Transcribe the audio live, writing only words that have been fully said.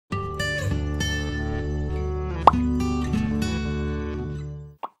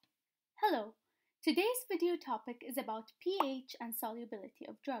Today's video topic is about pH and solubility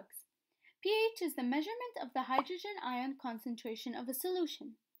of drugs. pH is the measurement of the hydrogen ion concentration of a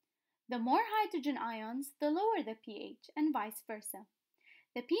solution. The more hydrogen ions, the lower the pH, and vice versa.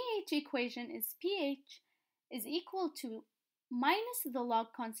 The pH equation is pH is equal to minus the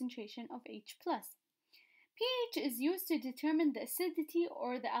log concentration of H+. pH is used to determine the acidity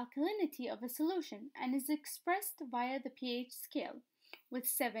or the alkalinity of a solution and is expressed via the pH scale, with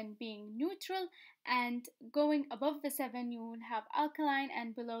 7 being neutral, and going above the 7 you would have alkaline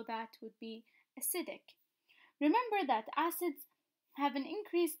and below that would be acidic. Remember that acids have an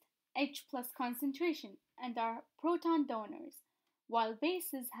increased H plus concentration and are proton donors, while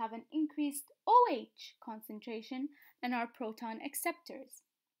bases have an increased OH concentration and are proton acceptors.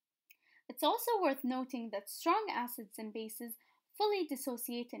 It's also worth noting that strong acids and bases fully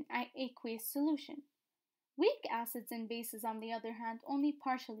dissociate in aqueous solution. Weak acids and bases, on the other hand, only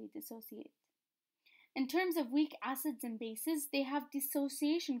partially dissociate. In terms of weak acids and bases, they have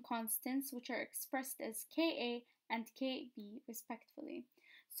dissociation constants which are expressed as Ka and Kb respectively.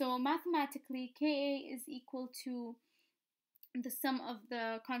 So mathematically, Ka is equal to the sum of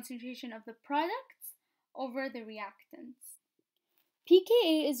the concentration of the products over the reactants.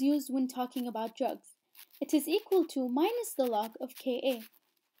 pKa is used when talking about drugs. It is equal to minus the log of Ka,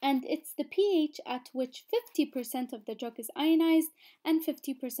 and it's the pH at which 50% of the drug is ionized and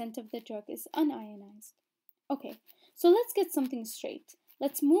 50% of the drug is unionized. Okay, so let's get something straight.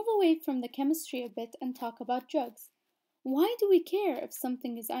 Let's move away from the chemistry a bit and talk about drugs. Why do we care if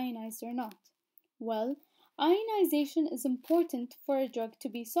something is ionized or not? Well, ionization is important for a drug to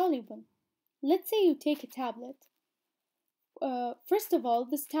be soluble. Let's say you take a tablet. First of all,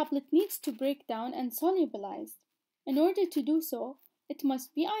 this tablet needs to break down and solubilize. In order to do so, it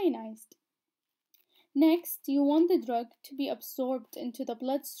must be ionized. Next, you want the drug to be absorbed into the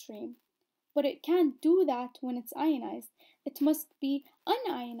bloodstream, but it can't do that when it's ionized. It must be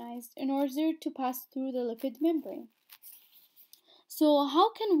unionized in order to pass through the lipid membrane. So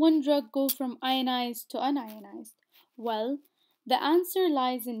how can one drug go from ionized to unionized? Well, the answer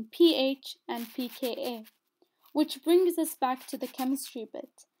lies in pH and pKa, which brings us back to the chemistry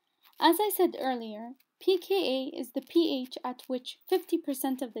bit. As I said earlier, pKa is the pH at which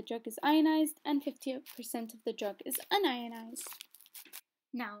 50% of the drug is ionized and 50% of the drug is unionized.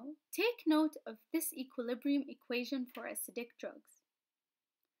 Now, take note of this equilibrium equation for acidic drugs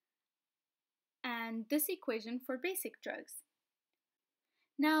and this equation for basic drugs.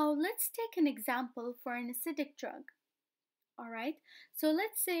 Now, let's take an example for an acidic drug. Alright, so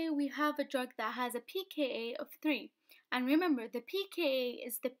let's say we have a drug that has a pKa of 3. And remember, the pKa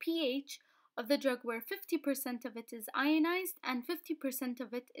is the pH of the drug where 50% of it is ionized and 50%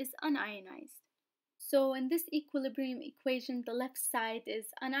 of it is unionized. So in this equilibrium equation, the left side is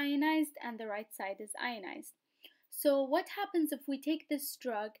unionized and the right side is ionized. So what happens if we take this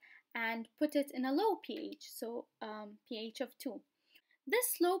drug and put it in a low pH, so pH of 2?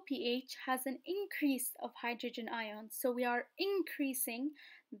 This low pH has an increase of hydrogen ions, so we are increasing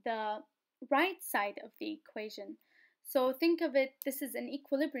the right side of the equation. So think of it, this is an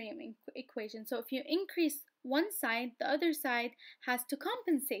equilibrium equation. So if you increase one side, the other side has to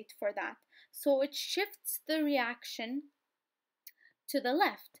compensate for that. So it shifts the reaction to the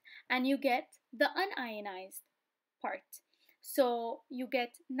left, and you get the unionized part. So you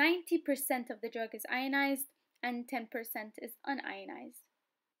get 90% of the drug is ionized and 10% is unionized.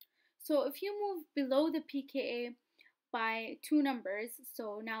 So if you move below the pKa by 2 numbers,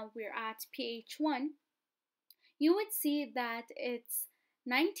 so now we're at pH 1, you would see that it's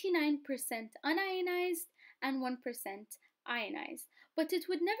 99% unionized and 1% ionized. But it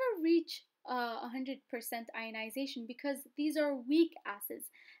would never reach 100% ionization because these are weak acids,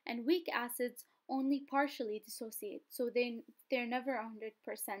 and weak acids only partially dissociate, so they're never 100%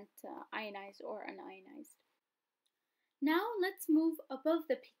 ionized or unionized. Now let's move above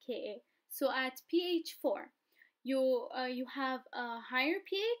the pKa. So at pH 4, you have a higher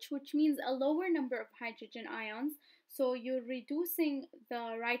pH, which means a lower number of hydrogen ions. So you're reducing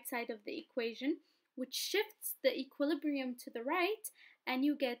the right side of the equation, which shifts the equilibrium to the right, and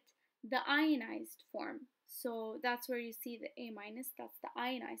you get the ionized form. So that's where you see the A-, that's the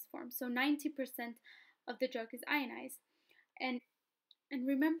ionized form. So 90% of the drug is ionized. And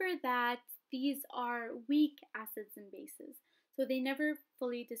remember that these are weak acids and bases, so they never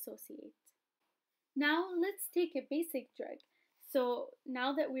fully dissociate. Now let's take a basic drug. So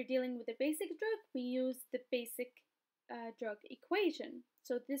now that we're dealing with a basic drug, we use the basic drug equation,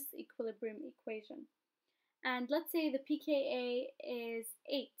 so this equilibrium equation. And let's say the pKa is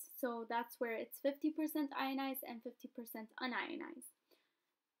 8, so that's where it's 50% ionized and 50% unionized.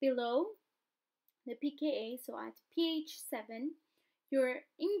 Below, the pKa. So at pH 7, you're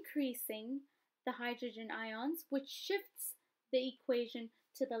increasing the hydrogen ions, which shifts the equation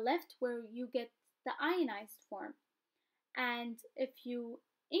to the left where you get the ionized form. And if you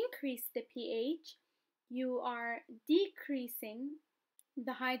increase the pH, you are decreasing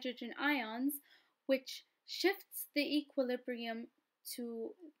the hydrogen ions, which shifts the equilibrium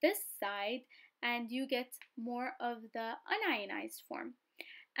to this side, and you get more of the unionized form.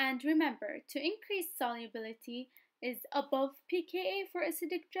 And remember, to increase solubility is above pKa for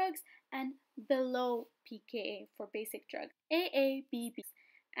acidic drugs and below pKa for basic drugs. AABB.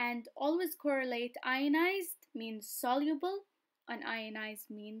 And always correlate ionized means soluble, unionized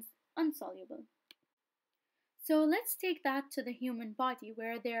means insoluble. So let's take that to the human body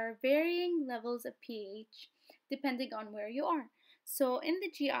where there are varying levels of pH depending on where you are. So in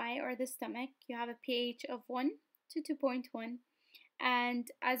the GI or the stomach, you have a pH of 1 to 2.1, and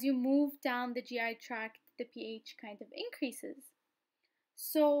as you move down the GI tract, the pH kind of increases.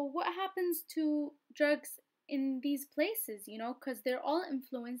 So what happens to drugs in these places, because they're all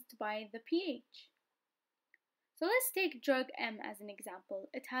influenced by the pH? So let's take drug M as an example.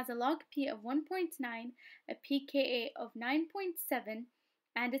 It has a log P of 1.9, a pKa of 9.7,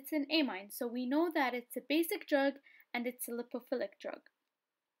 and it's an amine. So we know that it's a basic drug and it's a lipophilic drug.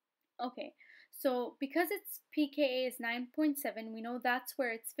 Okay, so because its pKa is 9.7, we know that's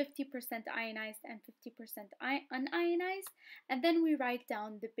where it's 50% ionized and 50% unionized, and then we write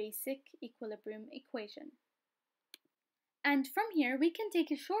down the basic equilibrium equation. And from here, we can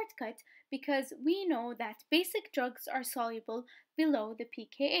take a shortcut because we know that basic drugs are soluble below the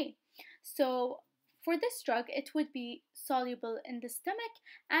pKa. So for this drug, it would be soluble in the stomach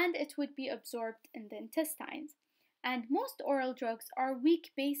and it would be absorbed in the intestines. And most oral drugs are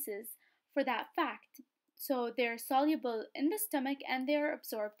weak bases for that fact. So they're soluble in the stomach and they're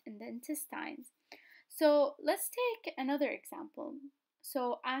absorbed in the intestines. So let's take another example.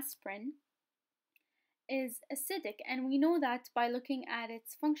 So aspirin is acidic, and we know that by looking at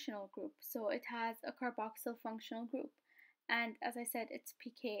its functional group. So it has a carboxyl functional group, and as I said, its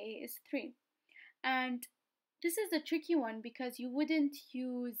pKa is 3. And this is a tricky one because you wouldn't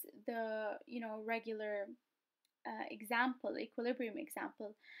use the regular equilibrium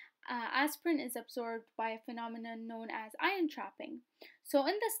example. Aspirin is absorbed by a phenomenon known as ion trapping. So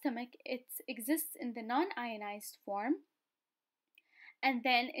in the stomach, it exists in the non-ionized form, and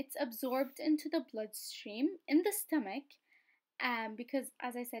then it's absorbed into the bloodstream in the stomach, because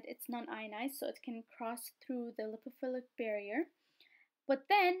as I said, it's non-ionized, so it can cross through the lipophilic barrier. But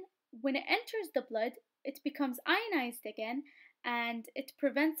then when it enters the blood, it becomes ionized again, and it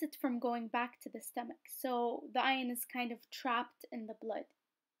prevents it from going back to the stomach. So the ion is kind of trapped in the blood,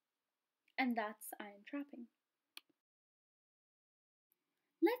 and that's ion trapping.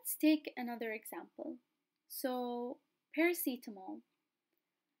 Let's take another example. So paracetamol.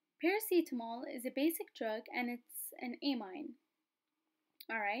 Paracetamol is a basic drug and it's an amine.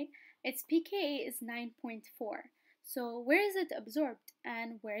 Alright, its pKa is 9.4. So where is it absorbed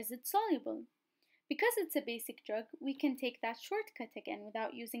and where is it soluble? Because it's a basic drug, we can take that shortcut again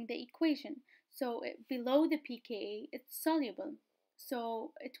without using the equation. So below the pKa, it's soluble.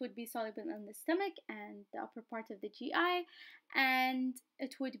 So it would be soluble in the stomach and the upper part of the GI, and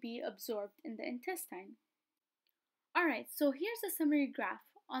it would be absorbed in the intestine. Alright, so here's a summary graph.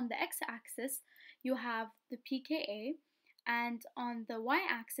 On the x-axis, you have the pKa, and on the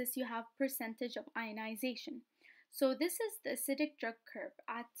y-axis, you have percentage of ionization. So this is the acidic drug curve.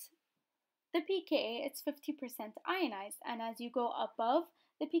 At the pKa, it's 50% ionized, and as you go above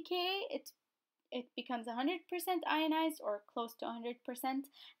the pKa, it becomes 100% ionized or close to 100%,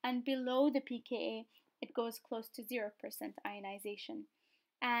 and below the pKa, it goes close to 0% ionization.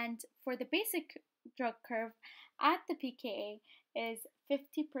 And for the basic drug curve, at the pKa is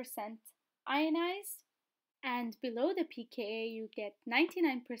 50% ionized, and below the pKa you get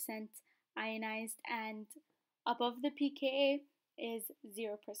 99% ionized, and above the pKa is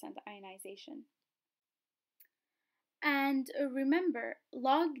 0% ionization. And remember,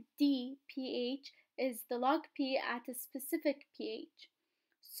 log D pH is the log P at a specific pH.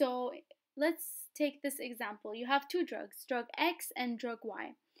 So let's take this example. You have two drugs, drug X and drug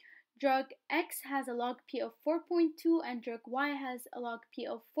Y. Drug X has a log P of 4.2 and drug Y has a log P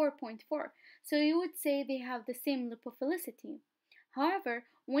of 4.4. So you would say they have the same lipophilicity. However,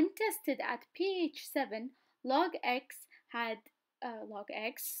 when tested at pH 7, drug X had a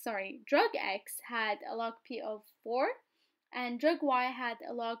log P of 4 and drug Y had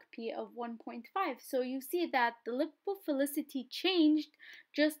a log P of 1.5. So you see that the lipophilicity changed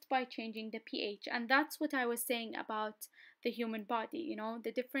just by changing the pH, and that's what I was saying about the human body,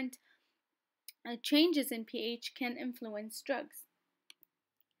 the different changes in pH can influence drugs.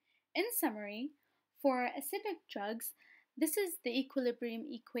 In summary, for acidic drugs, this is the equilibrium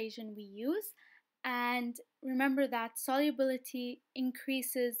equation we use, and remember that solubility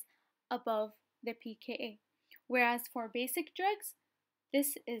increases above the pKa. Whereas for basic drugs,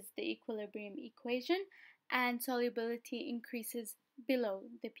 this is the equilibrium equation, and solubility increases below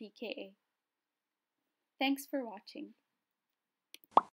the pKa. Thanks for watching.